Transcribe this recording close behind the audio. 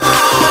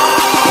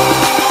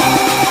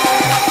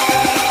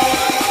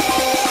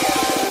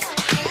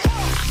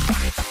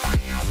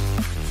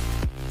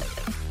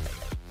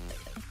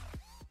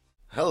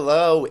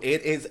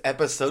it is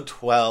episode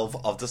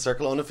 12 of the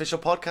Circle Unofficial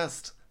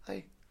podcast.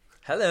 Hi.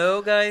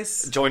 Hello,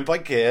 guys. Joined by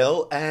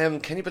Gail.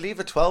 Can you believe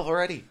it? 12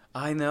 already?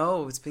 I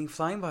know, it's been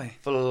flying by.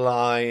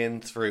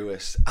 Flying through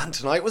it. And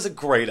tonight was a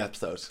great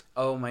episode.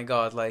 Oh my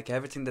god, like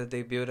everything that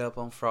they built up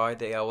on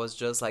Friday, I was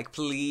just like,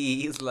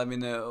 please let me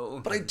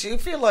know. But I do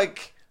feel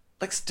like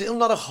still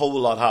not a whole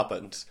lot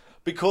happened.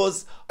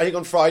 Because I think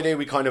on Friday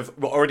we kind of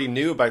already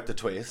knew about the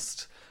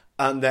twist.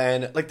 And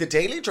then, like, the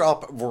daily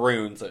drop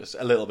ruins it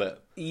a little bit.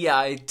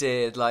 Yeah, it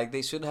did. Like,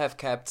 they should have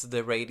kept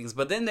the ratings.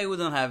 But then they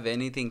wouldn't have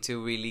anything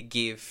to really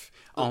give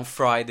on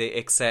Friday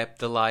except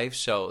the live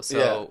show.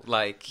 So,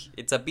 like,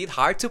 it's a bit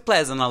hard to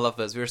please on all of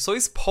us. We're so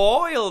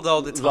spoiled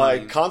all the time.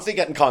 Like, constantly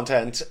getting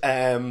content.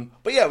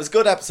 But yeah, it was a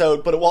good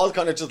episode. But it was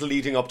kind of just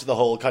leading up to the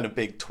whole kind of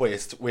big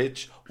twist,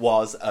 which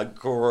was a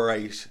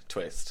great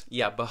twist.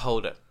 Yeah, but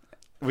hold it.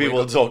 We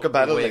will talk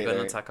about it later. We're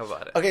going to talk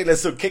about it. Okay,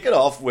 let's kick it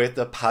off with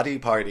the Paddy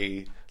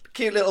party.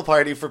 Cute little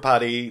party for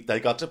Paddy. They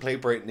got to play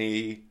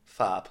Britney.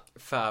 Fab.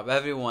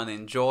 Everyone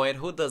enjoyed.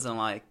 Who doesn't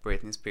like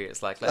Britney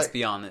Spears? Like, let's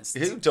be honest.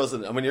 Who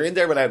doesn't? And when you're in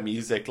there without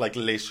music, like,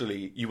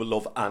 literally, you will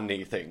love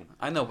anything.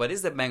 I know, but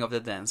it's the bang of the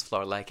dance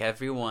floor. Like,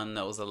 everyone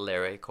knows a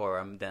lyric or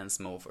a dance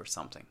move or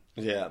something.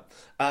 Yeah.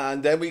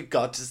 And then we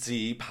got to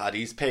see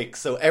Paddy's pick.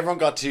 So everyone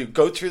got to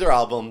go through their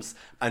albums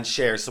and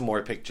share some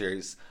more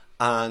pictures.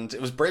 And it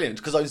was brilliant.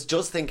 Because I was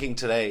just thinking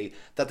today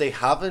that they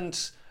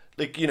haven't,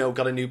 like, you know,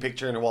 got a new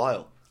picture in a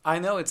while. I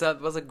know, it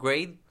was a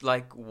great,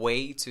 like,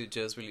 way to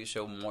just really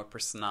show more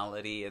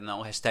personality, you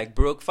know, hashtag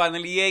Brooke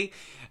finally, yay,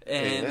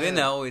 and, you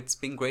know, it's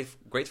been great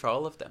for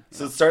all of them.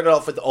 So it started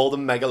off with all the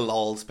mega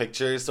lols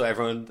pictures, so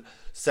everyone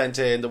sent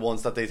in the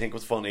ones that they think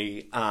was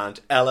funny,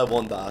 and Ella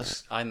won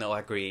that. I know,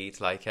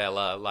 agreed, like,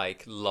 Ella,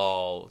 like,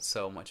 lol,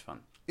 so much fun.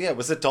 Yeah,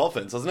 was it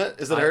dolphins, wasn't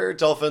it? Is it her?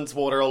 Dolphins,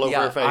 water all over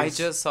her face? I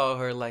just saw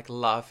her, like,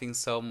 laughing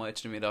so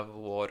much in the middle of the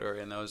water,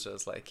 and I was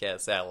just like,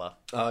 yes, Ella.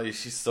 Oh,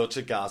 she's such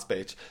a gas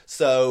bitch.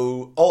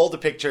 So, all the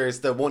pictures,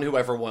 the one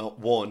whoever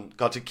won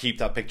got to keep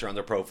that picture on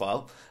their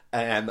profile.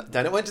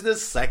 Then it went to the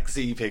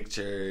sexy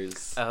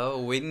pictures.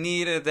 Oh, we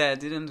needed that,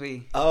 didn't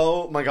we?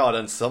 Oh my god,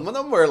 and some of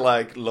them were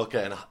like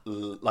looking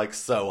like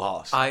so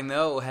hot. I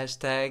know,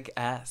 hashtag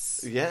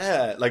ass.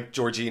 Yeah, like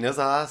Georgina's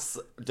ass,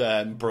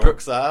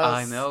 Brooke's ass.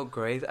 I know,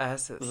 great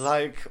asses.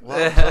 Like, what?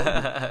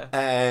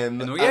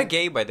 And we are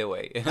gay, by the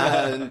way.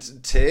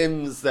 And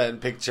Tim's then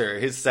picture,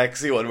 his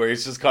sexy one, where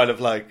he's just kind of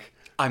like,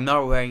 I'm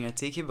not wearing a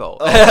tiki bowl.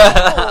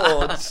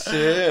 Oh,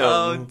 Tim.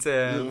 Oh,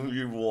 Tim.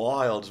 You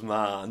wild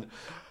man.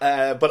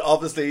 But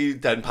obviously,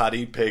 then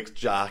Paddy picked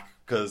Jack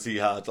because he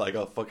had like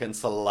a fucking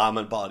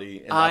slamming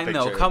body in that picture.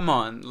 I know, come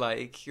on.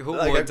 Like, who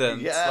like,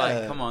 wouldn't? yeah.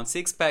 Like, come on.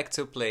 Six pack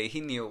to play.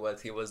 He knew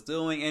what he was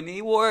doing and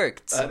he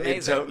worked. And amazing.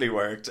 it totally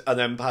worked. And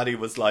then Paddy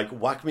was like,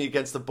 whack me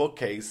against the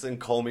bookcase and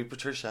call me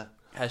Patricia.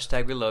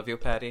 Hashtag we love you,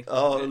 Paddy.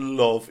 Oh,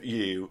 love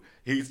you.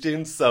 He's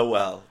doing so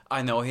well.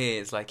 I know he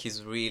is. Like,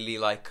 he's really,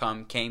 like,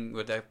 came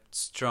with a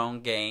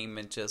strong game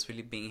and just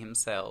really being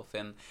himself.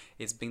 And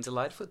it's been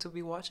delightful to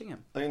be watching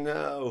him. I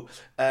know.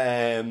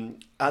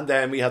 And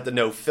then we had the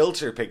no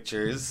filter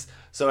pictures.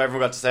 So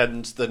everyone got to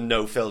send the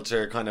no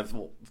filter kind of,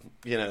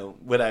 you know,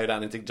 without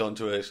anything done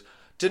to it.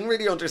 Didn't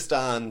really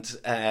understand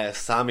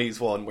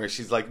Sammy's one where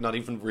she's, like, not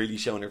even really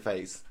showing her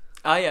face.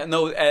 Ah, yeah,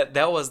 no,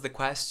 that was the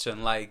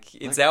question. Like,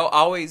 it's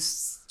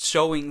always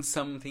showing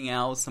something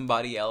else,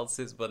 somebody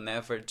else's, but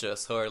never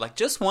just her. Like,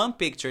 just one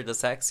picture, the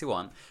sexy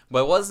one,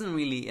 but it wasn't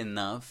really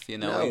enough, you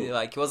know? No.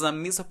 Like, it was a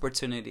missed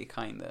opportunity,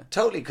 kind of.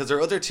 Totally, because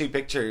her other two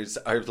pictures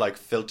are, like,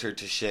 filtered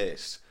to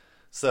shit.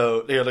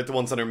 So, you know, like the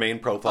ones on her main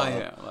profile. Oh,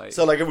 yeah, like...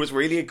 So, like, it was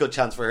really a good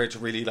chance for her to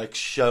really, like,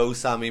 show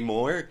Sammy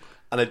more.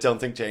 And I don't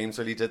think James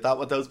really did that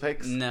with those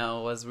pics.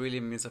 No, it was really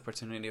a missed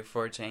opportunity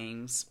for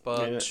James.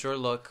 But sure,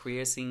 look,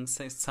 we are seeing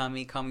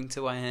Sammy coming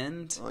to an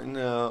end. I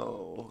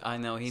know.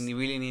 He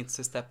really needs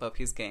to step up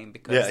his game.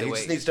 Because he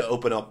just needs to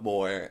open up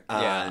more.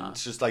 And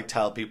just, like,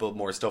 tell people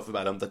more stuff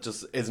about him that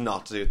just is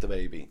not to do with the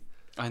baby.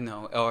 I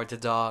know. Or the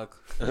dog.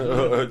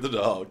 Or the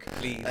dog.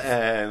 Please.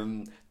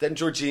 Then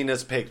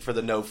Georgina's pick for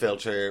the no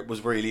filter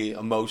was really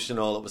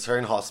emotional. It was her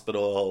in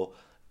hospital.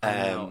 I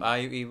know.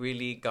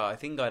 I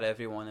think got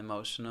everyone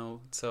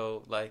emotional.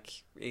 So, like,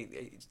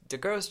 the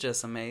girl's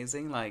just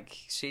amazing. Like,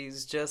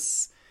 she's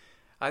just,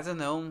 I don't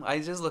know. I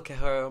just look at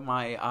her,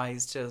 my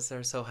eyes just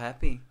are so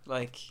happy.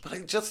 Like, but I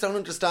just don't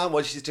understand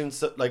why she's doing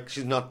so, like,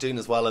 she's not doing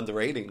as well in the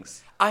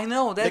ratings. I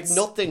know, that's... Like,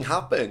 nothing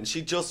happened.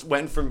 She just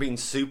went from being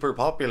super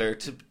popular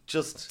to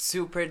just...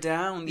 super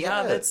down.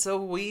 Yeah, that's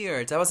so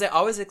weird. I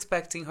was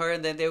expecting her,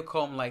 and then they'll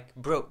come, like,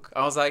 Brooke.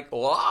 I was like,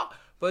 what?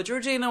 But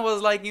Georgina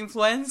was like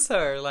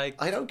influencer, like...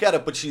 I don't get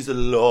it, but she's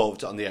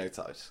loved on the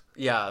outside.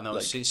 Yeah, no,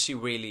 like, she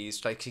really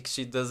is. Like,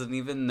 she doesn't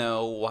even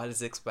know what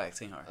is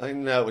expecting her. I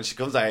know, when she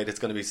comes out, it's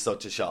going to be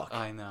such a shock.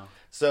 I know.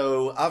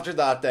 So, after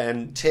that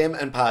then, Tim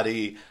and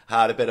Paddy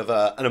had a bit of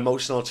an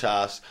emotional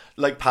chat.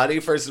 Like, Paddy,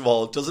 first of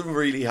all, doesn't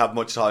really have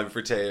much time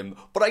for Tim.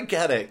 But I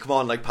get it. Come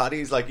on, like,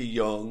 Paddy's like a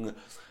young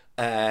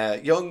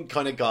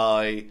kind of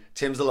guy.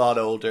 Tim's a lot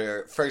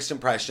older. First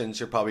impressions,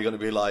 you're probably going to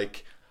be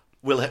like...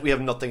 we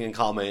have nothing in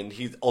common.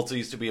 He also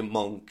used to be a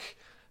monk.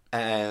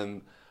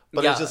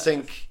 But I just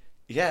think,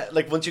 yeah,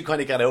 like once you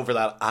kind of get over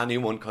that,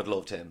 anyone could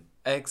love Tim.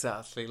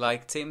 Exactly.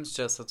 Like, Tim's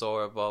just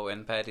adorable,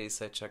 and Paddy's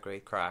such a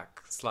great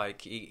crack. It's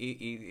like,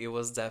 it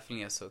was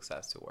definitely a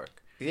success to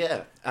work.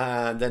 Yeah.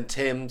 And then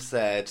Tim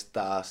said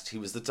that he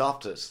was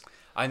adopted.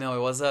 I know,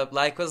 it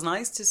was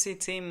nice to see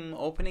Tim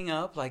opening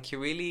up. Like, he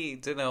really,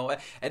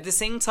 at the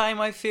same time,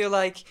 I feel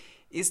like,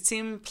 is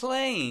Tim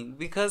playing?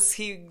 Because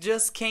he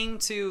just came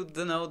to,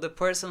 the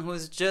person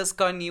who's just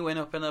got new and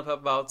open up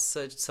about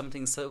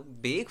something so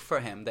big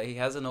for him that he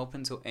hasn't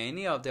opened to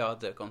any of the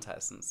other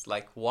contestants.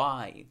 Like,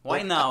 why? Why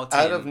like, now, Tim?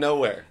 Out of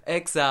nowhere.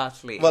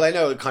 Exactly. Well, I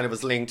know it kind of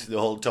was linked to the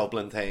whole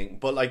Dublin thing,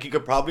 but like, you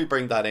could probably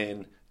bring that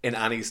in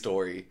any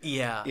story.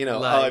 Yeah.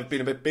 I've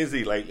been a bit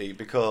busy lately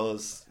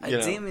because,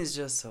 Tim is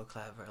just so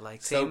clever.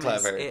 Like, so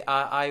clever.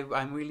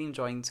 I'm really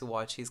enjoying to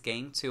watch his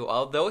game too.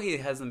 Although he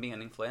hasn't been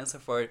an influencer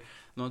for,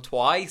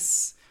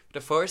 twice. The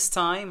first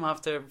time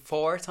after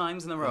 4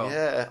 times in a row.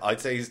 Yeah,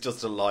 I'd say he's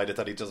just delighted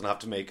that he doesn't have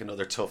to make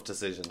another tough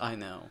decision. I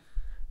know.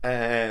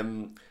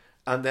 And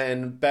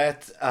then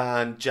Beth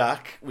and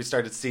Jack, we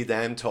started to see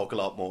them talk a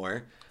lot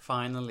more.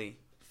 Finally.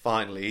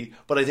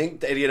 But I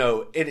think that,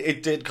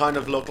 it did kind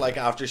of look like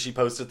after she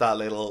posted that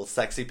little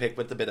sexy pic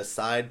with a bit of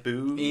side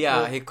boob.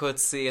 Yeah, he could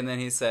see, and then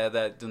he said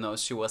that,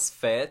 she was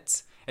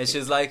fit. And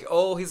she's like,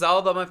 "Oh, he's all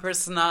about my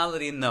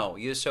personality." No,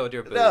 you showed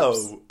your boobs.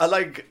 No, I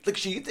like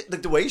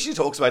the way she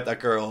talks about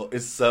that girl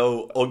is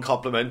so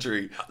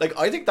uncomplimentary. Like,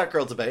 I think that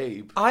girl's a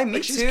babe.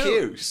 Me she's too.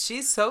 Cute.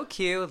 She's so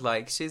cute.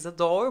 Like, she's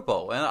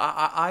adorable, and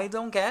I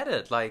don't get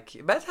it. Like,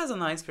 Beth has a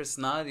nice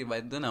personality,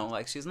 but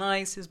like, she's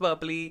nice, she's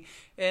bubbly,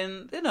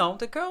 and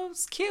the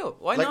girl's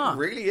cute. Why not?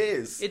 Really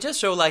is. It just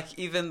shows, like,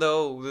 even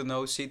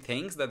though she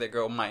thinks that the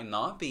girl might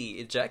not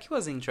be, Jackie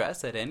was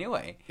interested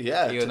anyway.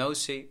 Yeah,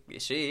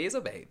 she is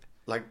a babe.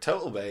 Like,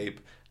 total babe.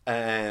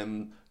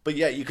 But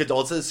yeah, you could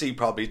also see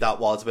probably that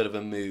was a bit of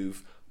a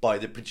move by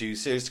the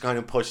producers to kind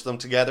of push them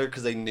together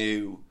because they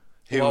knew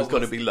who was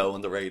going to be low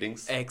on the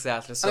ratings.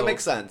 Exactly. So and it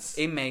makes sense.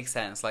 It makes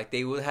sense. Like,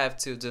 they would have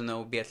to,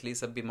 be at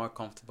least a bit more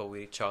comfortable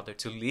with each other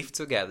to live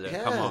together.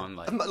 Yeah. Come on.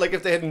 Like,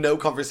 if they had no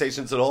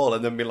conversations at all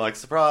and then be like,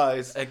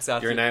 surprise.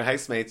 Exactly. You're now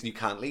housemates and you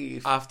can't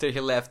leave. After he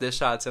left the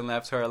shots and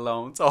left her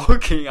alone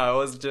talking, I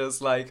was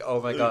just like,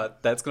 oh my God,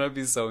 that's going to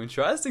be so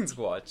interesting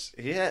to watch.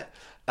 Yeah.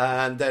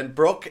 And then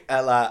Brooke,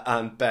 Ella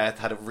and Beth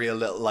had a real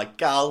little like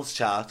gals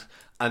chat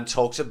and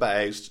talked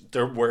about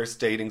their worst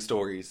dating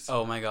stories.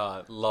 Oh my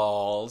God,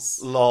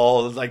 lols.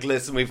 Like,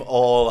 listen, we've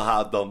all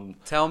had them.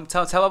 Tell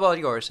about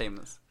yours,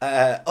 Seamus.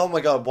 Oh my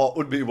God, what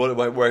would be one of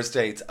my worst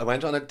dates? I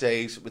went on a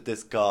date with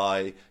this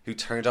guy who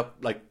turned up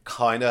like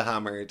kind of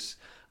hammered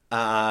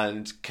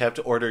and kept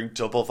ordering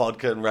double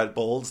vodka and Red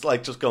Bulls,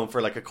 like just going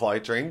for like a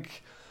quiet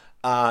drink.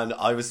 And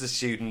I was a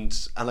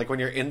student, and like when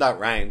you're in that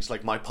range,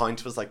 like my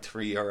pint was like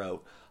 €3.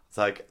 It's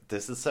like,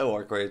 this is so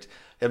awkward.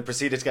 And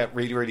proceeded to get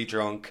really, really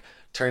drunk.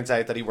 Turns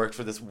out that he worked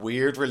for this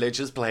weird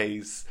religious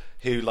place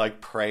who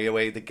like pray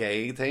away the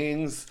gay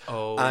things.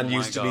 Oh, and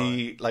used to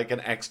be like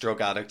an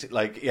ex-drug addict.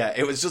 Like, yeah,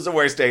 it was just the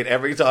worst date.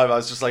 Every time I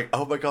was just like,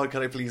 oh my God,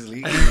 can I please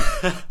leave?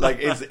 Like,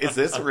 is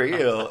this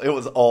real? It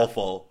was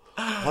awful.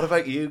 What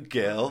about you,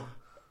 Gil?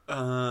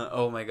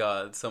 Oh my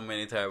God, so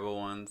many terrible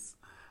ones.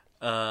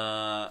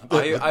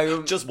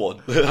 Just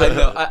one. I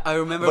know. I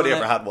remember. I've only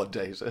ever had one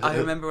date. I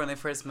remember when I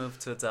first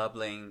moved to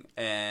Dublin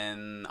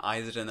and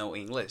I didn't know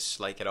English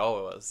like at all.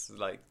 It was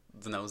like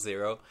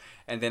zero.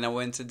 And then I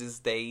went to this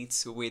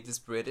date with this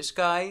British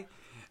guy,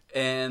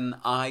 and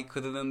I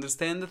couldn't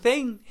understand the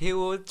thing. He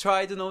would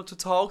try to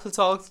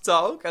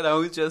talk, and I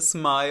would just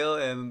smile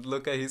and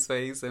look at his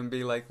face and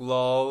be like,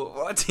 "Lol,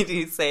 what did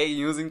he say?"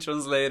 Using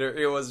translator.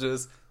 It was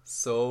just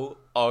so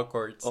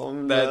awkward. Oh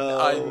no.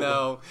 That I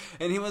know.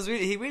 And he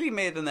really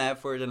made an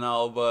effort and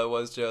all, but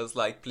was just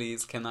like,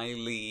 please, can I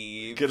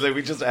leave? Because like,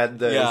 we just end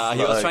this. Yeah,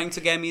 he was trying to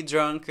get me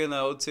drunk,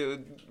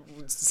 to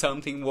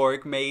something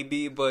work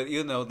maybe, but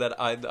that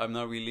I'm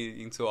not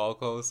really into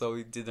alcohol, so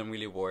it didn't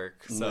really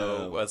work.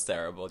 So it was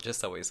terrible.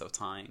 Just a waste of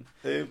time.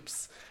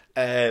 Oops.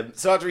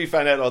 So after we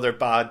found out other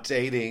bad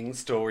dating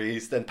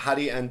stories, then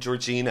Paddy and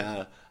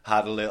Georgina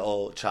had a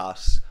little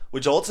chat,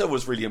 which also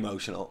was really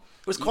emotional.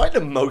 It was quite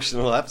an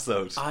emotional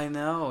episode. I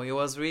know. It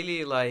was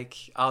really like,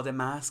 all the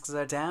masks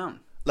are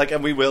down. Like,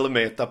 and we will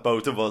admit that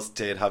both of us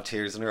did have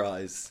tears in our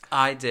eyes.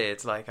 I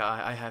did, like,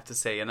 I have to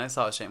say, and I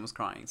saw Shane was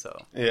crying,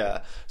 so.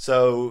 Yeah.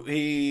 So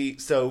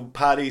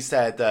Paddy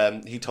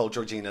said he told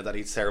Georgina that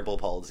he had cerebral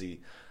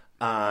palsy.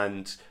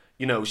 And,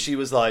 she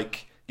was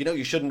like,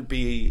 you shouldn't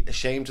be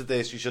ashamed of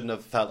this. You shouldn't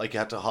have felt like you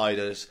had to hide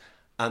it.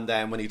 And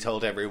then when he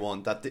told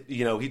everyone that,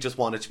 he just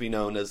wanted to be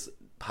known as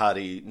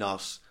Paddy,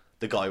 not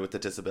the guy with the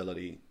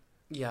disability.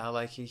 Yeah,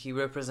 like he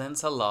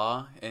represents a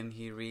lot, and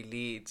he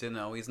really,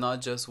 he's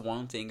not just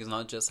one thing. He's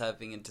not just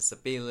having a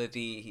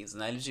disability. He's an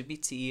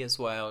LGBT as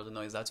well.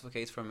 He's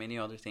advocates for many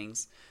other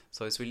things.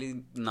 So it's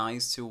really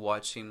nice to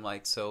watch him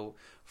like so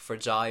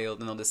fragile,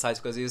 the sides,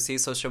 because you see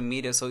social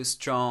media so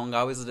strong,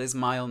 always with a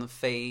smile on the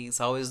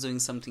face, always doing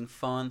something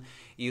fun.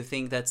 You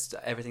think that's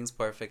everything's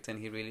perfect, and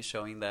he really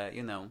showing that,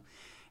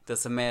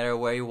 doesn't matter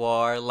where you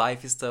are,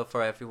 life is tough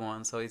for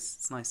everyone. So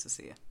it's nice to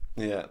see it.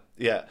 Yeah,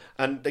 yeah,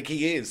 and like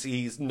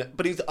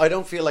but I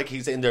don't feel like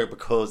he's in there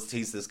because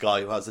he's this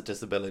guy who has a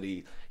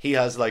disability. He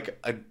has like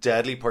a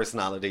deadly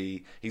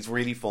personality. He's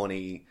really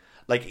funny.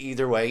 Like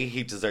either way,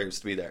 he deserves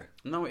to be there.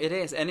 No, it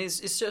is, and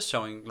it's just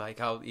showing like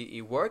how he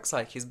works.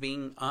 Like he's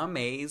being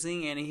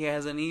amazing, and he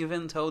hasn't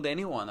even told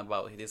anyone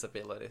about his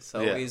disability.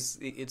 So Yeah.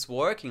 it's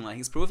working. Like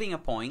he's proving a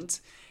point,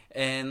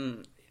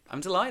 and I'm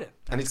delighted.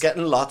 And he's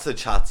getting lots of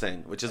chats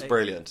in, which is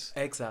brilliant.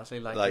 Exactly.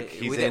 Like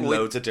he's in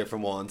loads of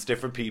different ones,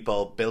 different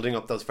people, building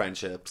up those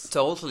friendships.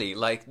 Totally.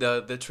 Like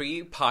the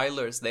three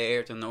pilots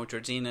there,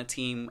 Georgina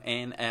team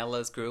and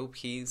Ella's group,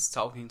 he's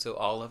talking to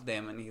all of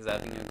them, and he's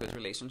having a good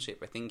relationship.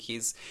 I think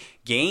his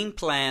game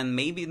plan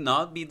maybe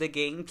not be the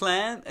game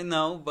plan,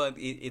 but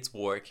it's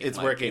working.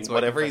 It's working.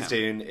 Whatever he's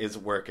doing is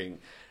working.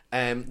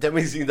 Then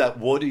we see that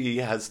Woody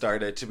has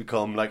started to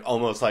become like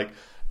almost like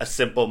a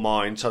simple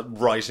mind,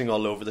 writing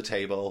all over the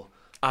table.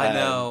 I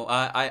know.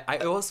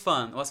 It was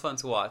fun. It was fun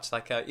to watch.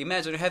 Like,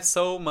 imagine you have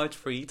so much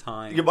free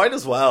time. You might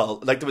as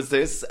well. Like, there was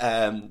this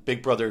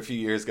Big Brother a few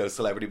years ago,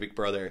 Celebrity Big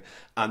Brother,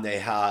 and they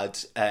had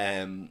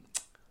it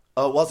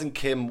wasn't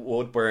Kim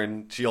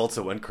Woodburn. She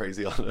also went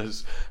crazy on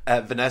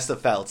it. Vanessa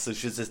Feltz, so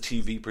she's this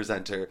TV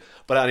presenter.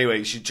 But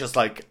anyway, she just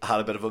like had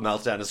a bit of a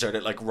meltdown and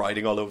started like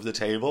writing all over the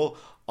table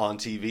on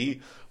TV.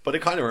 But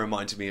it kind of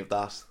reminded me of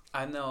that.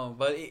 I know,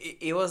 but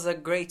it was a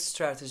great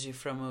strategy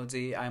from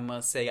Woody, I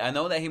must say. I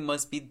know that he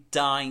must be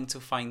dying to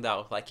find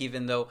out. Like,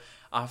 even though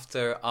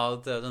after all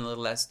the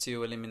last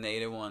two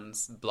eliminated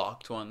ones,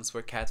 blocked ones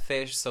were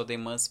catfish, so they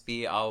must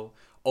be all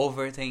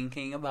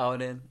overthinking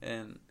about it.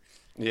 And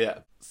yeah.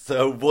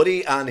 So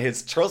Woody and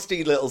his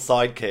trusty little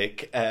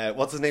sidekick,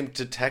 what's his name?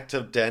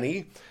 Detective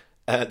Denny,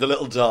 the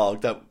little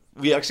dog that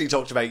we actually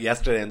talked about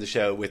yesterday on the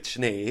show with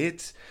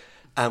Sinead.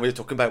 And we were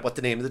talking about what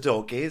the name of the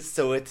dog is,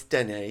 so it's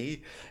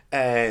Denny.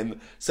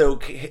 So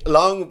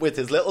along with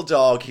his little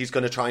dog, he's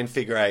going to try and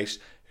figure out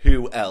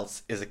who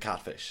else is a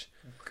catfish.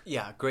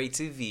 Yeah, great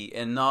TV.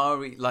 And now,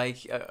 it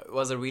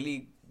was a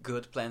really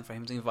good plan for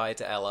him to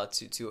invite Ella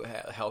to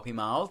help him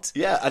out.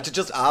 Yeah, and to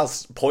just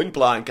ask point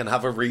blank and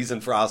have a reason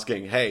for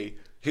asking, hey,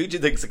 who do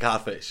you think's a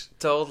catfish?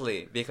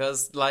 Totally,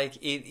 because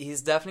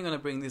he's definitely going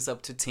to bring this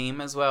up to team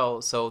as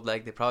well. So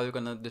they're probably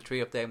going to, the three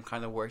of them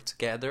kind of work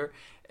together.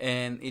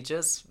 And it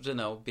just,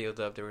 build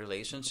up the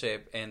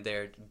relationship and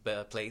their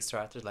play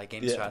strategy, like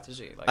game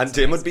strategy. Like, and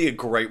Tim would be a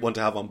great one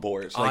to have on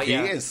board. Like, he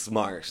is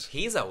smart.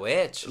 He's a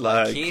witch.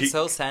 Like he's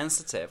so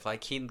sensitive.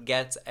 Like, he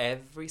gets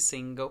every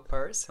single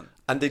person.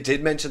 And they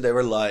did mention they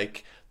were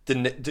like,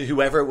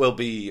 whoever it will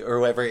be, or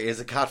whoever is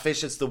a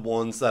catfish, it's the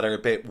ones that are a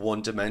bit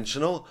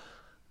one-dimensional.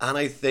 And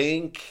I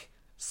think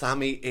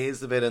Sammy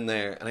is a bit in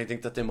there. And I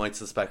think that they might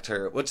suspect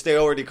her, which they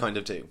already kind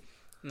of do.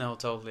 No,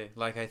 totally.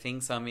 Like, I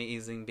think Sammy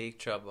is in big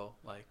trouble.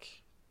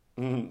 Like,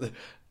 then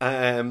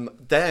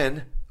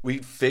we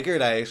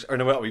found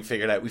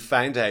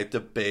out the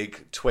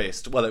big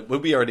twist. Well,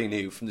 we already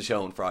knew from the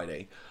show on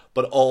Friday,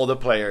 but all the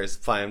players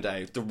found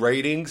out the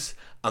ratings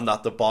and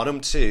that the bottom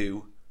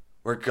two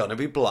were gonna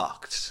be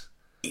blocked.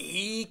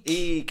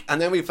 Eek. And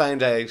then we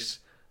found out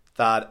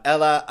that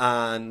Ella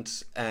and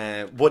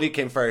Woody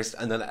came first,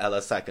 and then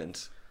Ella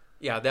second.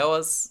 Yeah, that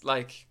was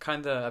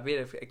kind of a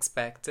bit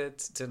expected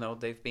to know.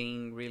 They've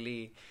been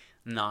really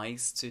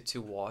nice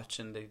to watch,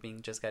 and they've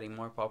been just getting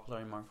more popular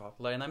and more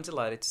popular. And I'm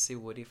delighted to see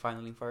Woody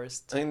finally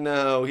first. I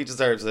know, he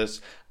deserves it.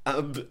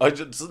 I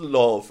just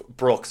love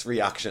Brooke's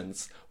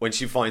reactions when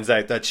she finds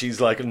out that she's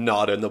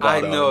not in the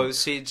bottom. I know,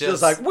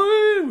 she's like,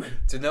 woo!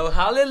 To know,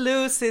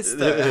 hallelujah,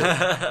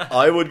 sister.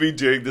 I would be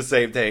doing the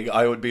same thing.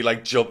 I would be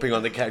jumping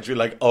on the couch, be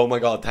like, oh my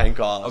god, thank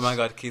God. Oh my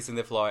god, kissing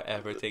the floor,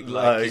 everything.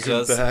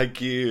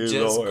 Thank you,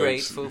 just Lord.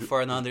 Grateful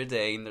for another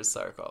day in the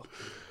circle.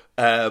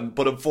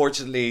 But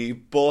unfortunately,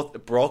 both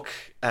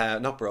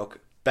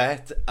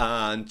Beth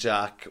and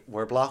Jack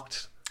were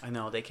blocked. I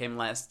know, they came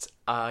last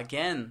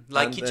again.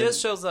 It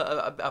just shows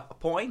a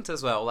point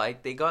as well.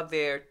 They got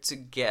there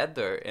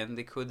together, and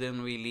they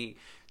couldn't really,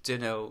 they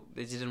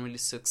didn't really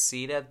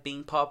succeed at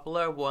being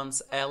popular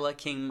once Ella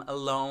came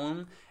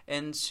alone,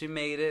 and she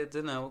made it,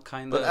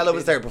 kind of... But Ella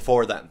was there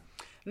before then.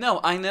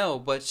 No, I know,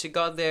 but she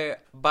got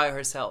there by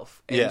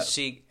herself. And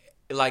she...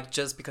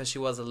 just because she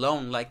was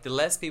alone, the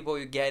less people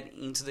you get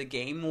into the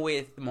game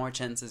with, the more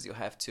chances you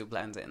have to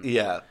blend in.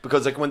 Yeah,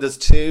 because when there's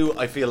two,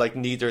 I feel like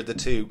neither of the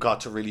two got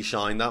to really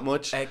shine that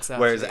much.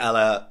 Exactly. Whereas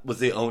Ella was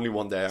the only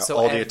one there. So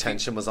all the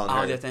attention was on her.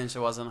 All the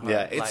attention was on her.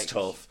 Yeah, it's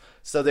tough.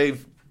 So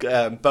they've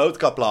both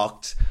got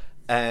blocked.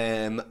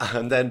 And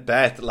then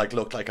Beth like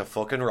looked like a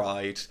fucking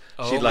ride.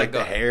 Oh She'd my like the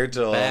God. hair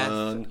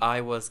done. Beth,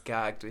 I was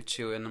gagged with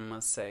you, and I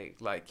must say,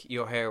 like,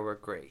 your hair were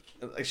great.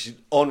 Like, she's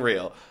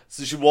unreal.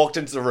 So she walked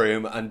into the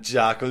room and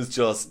Jack was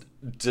just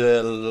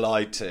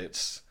delighted.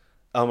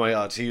 Oh my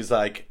God. He was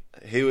like,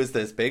 who is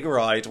this big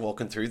ride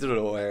walking through the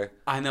door?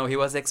 I know he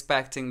was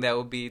expecting that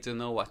would be to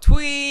know a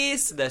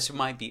twist, that she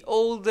might be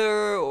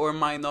older or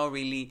might not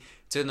really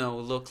to know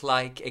look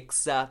like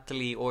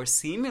exactly or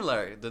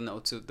similar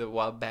to the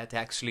what Beth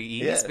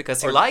actually is, Yeah,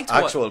 because he or liked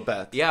actual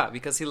Beth. Yeah,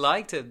 because he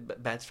liked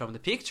it Beth from the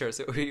picture,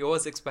 so he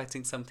was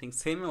expecting something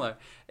similar,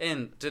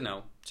 and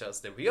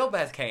just the real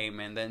Beth came,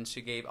 and then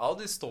she gave all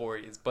these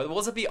stories, but it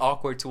was a bit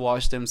awkward to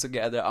watch them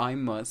together, I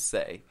must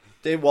say.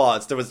 There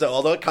was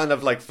all that kind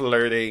of like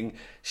flirting.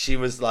 She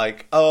was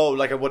like, oh,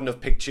 like I wouldn't have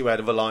picked you out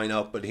of a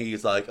lineup, but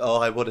he's like, oh,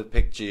 I would have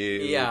picked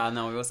you. Yeah,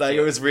 no, it was like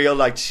cute. it was real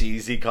like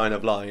cheesy kind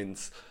of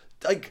lines.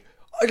 Like,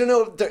 I don't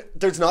know,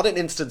 there's not an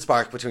instant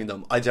spark between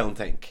them, I don't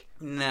think.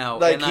 No.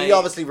 Like, he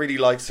obviously really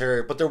likes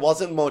her, but there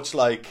wasn't much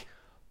like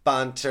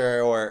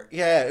banter or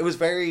it was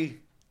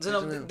very.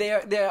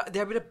 They're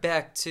a bit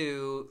back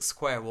to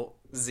square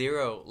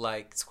zero,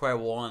 like square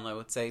one, I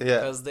would say,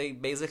 because they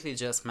basically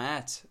just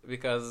met.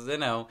 Because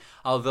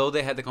although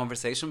they had the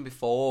conversation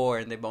before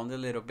and they bonded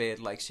a little bit,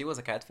 like she was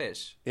a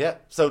catfish. Yeah,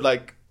 so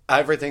like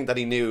everything that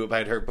he knew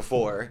about her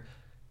before,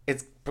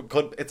 it's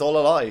all a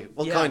lie.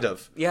 Well, kind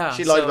of. Yeah,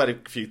 she lied about a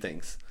few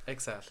things.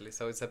 Exactly.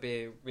 So it's a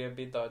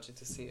bit dodgy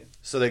to see it.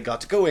 So they got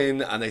to go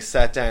in and they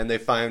sat down. They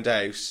found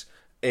out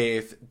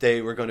if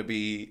they were going to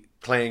be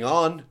playing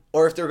on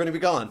or if they were going to be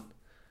gone.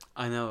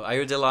 I know. Are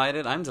you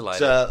delighted? I'm delighted.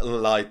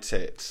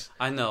 Delighted.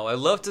 I know. I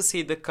love to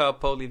see the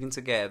couple living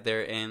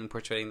together and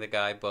portraying the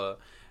guy, but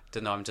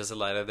I'm just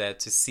delighted that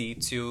to see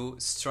two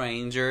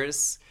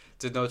strangers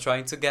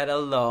trying to get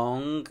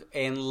along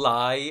and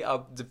lie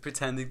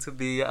pretending to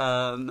be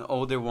an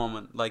older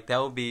woman. Like,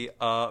 that would be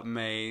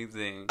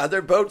amazing. And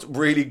they're both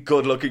really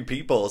good looking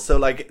people. So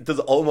like there's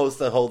almost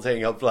the whole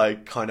thing of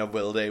like kind of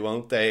will they,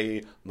 won't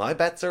they? My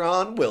bets are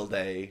on, will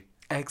they?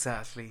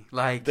 Exactly.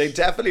 Like, they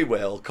definitely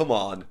will. Come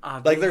on.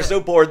 Like, they're so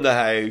bored in the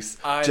house.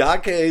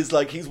 Jack is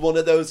like, he's one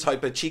of those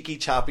type of cheeky,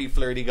 chappy,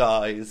 flirty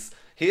guys.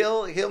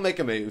 He'll make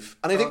a move.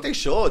 And I think they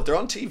should. They're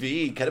on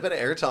TV. Get a bit of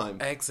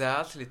airtime.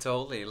 Exactly,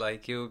 totally.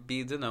 Like, you'll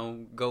be,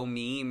 go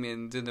meme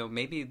and,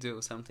 maybe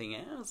do something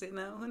else,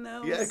 who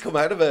knows? Yeah, come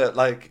out of it.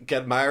 Like,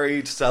 get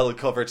married, sell a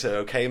cover to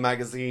OK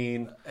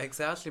Magazine.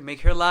 Exactly.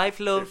 Make her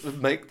life,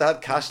 love. Make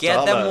that cash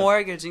Get the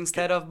mortgage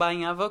instead of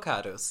buying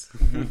avocados.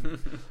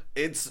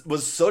 It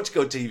was such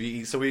good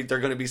TV. So they're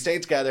going to be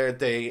staying together.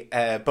 They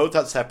both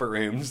have separate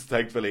rooms,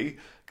 thankfully.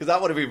 Because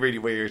that would have been really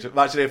weird.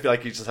 Imagine if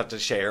like you just have to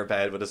share a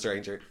bed with a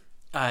stranger.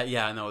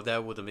 Yeah, no,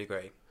 that wouldn't be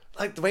great.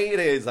 Like, the way it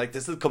is, like,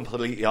 this is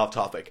completely off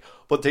topic,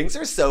 but things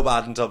are so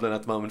bad in Dublin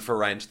at the moment for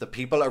rent that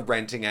people are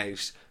renting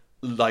out,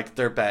 like,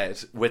 their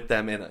bed with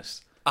them in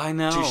it. I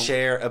know. To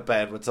share a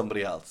bed with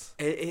somebody else.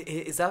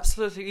 It's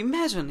absolutely...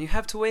 Imagine, you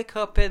have to wake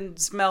up and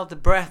smell the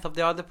breath of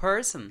the other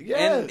person.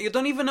 Yeah. And you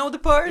don't even know the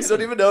person. You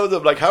don't even know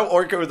them. Like, how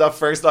awkward would that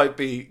first night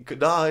be? Good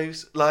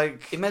night.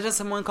 Like... Imagine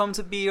someone come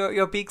to be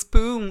your big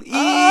spoon.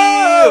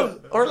 Ah!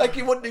 Or, like,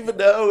 you wouldn't even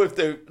know if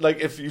they... Like,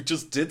 if you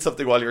just did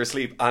something while you were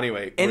asleep.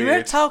 Anyway, and weird.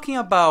 we're talking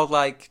about,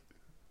 like,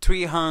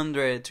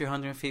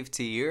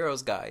 350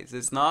 euros, guys.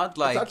 It's not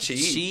like not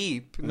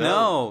cheap.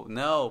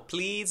 No.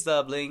 Please,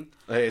 Dublin.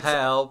 It's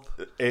help.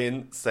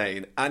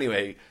 Insane.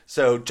 Anyway,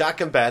 so Jack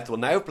and Beth will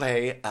now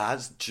play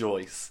as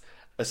Joyce,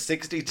 a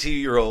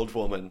 62-year-old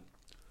woman.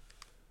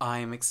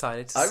 I'm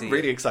excited to see. I'm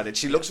really excited.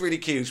 She looks really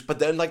cute, but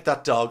then like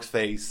that dog's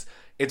face,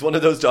 it's one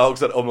of those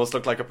dogs that almost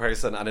look like a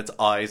person and its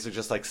eyes are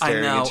just like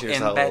staring into your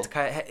soul.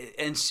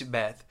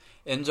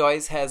 And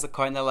Joyce has a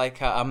kind of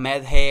like a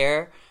mad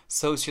hair.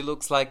 So she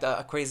looks like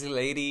a crazy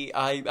lady.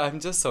 I'm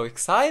just so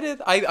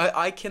excited.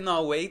 I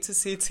cannot wait to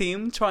see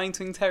Tim trying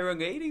to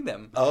interrogating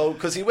them. Oh,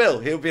 because he will.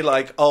 He'll be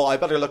like, oh, I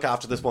better look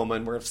after this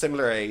woman. We're of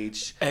similar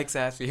age.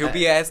 Exactly. He'll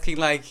be asking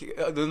like,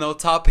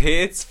 top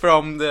hits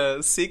from the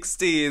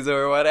 60s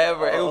or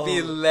whatever. It will be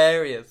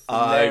hilarious.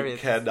 I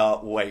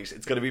cannot wait.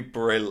 It's going to be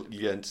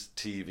brilliant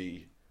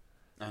TV.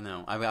 I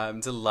know.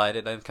 I'm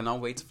delighted. I cannot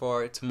wait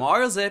for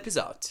tomorrow's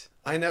episode.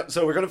 I know.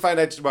 So we're going to find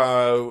out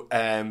tomorrow.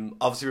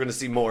 Obviously, we're going to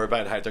see more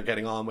about how they're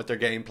getting on with their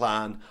game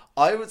plan.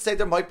 I would say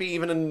there might be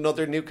even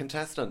another new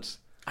contestant.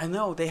 I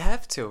know. They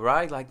have to,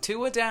 right? Like,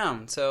 2 are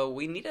down. So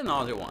we need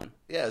another one.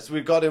 Yeah, so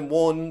we've got in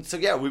 1. So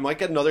yeah, we might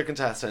get another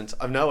contestant.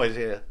 I've no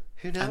idea.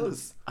 Who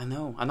knows? I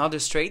know. Another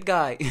straight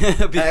guy.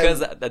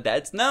 Because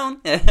that's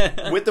known.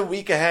 With the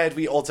week ahead,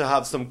 we also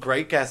have some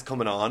great guests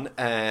coming on.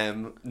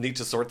 Need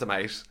to sort them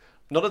out.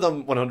 None of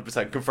them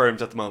 100%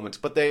 confirmed at the moment,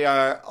 but they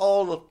are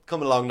all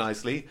coming along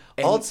nicely.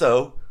 And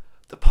also,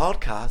 the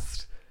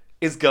podcast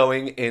is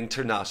going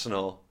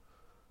international.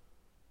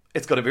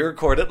 It's going to be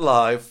recorded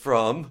live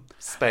from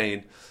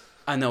Spain.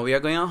 I know, we are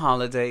going on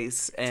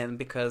holidays, and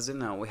because,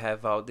 we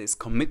have all these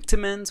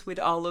commitments with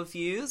all of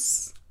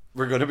yous.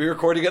 We're going to be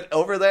recording it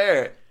over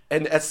there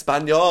in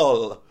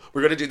Espanol.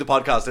 We're going to do the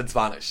podcast in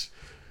Spanish.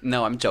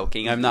 No, I'm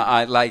joking. I'm not.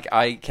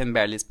 I can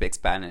barely speak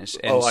Spanish.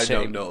 And Oh, I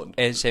don't know.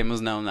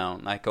 Seamus no.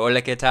 Like,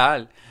 hola, ¿qué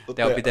tal?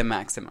 That would be the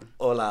maximum.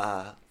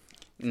 Hola.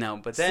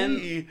 No, but then...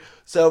 See?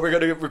 So we're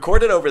going to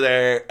record it over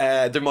there.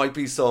 There might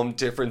be some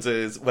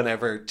differences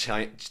whenever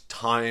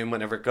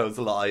whenever it goes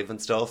live and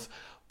stuff.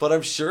 But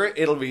I'm sure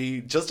it'll be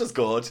just as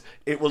good.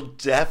 It will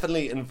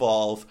definitely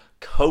involve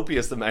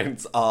copious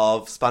amounts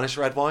of Spanish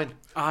red wine.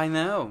 I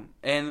know.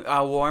 And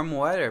warm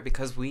weather,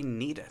 because we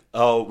need it.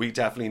 Oh, we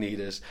definitely need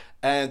it.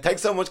 And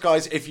thanks so much,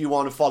 guys. If you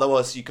want to follow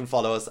us, you can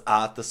follow us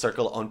at The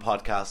Circle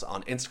Unpodcast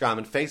on Instagram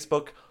and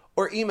Facebook,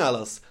 or email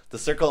us,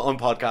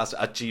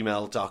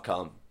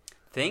 thecircleunpodcast@gmail.com.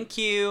 Thank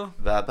you.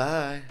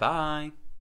 Bye-bye. Bye.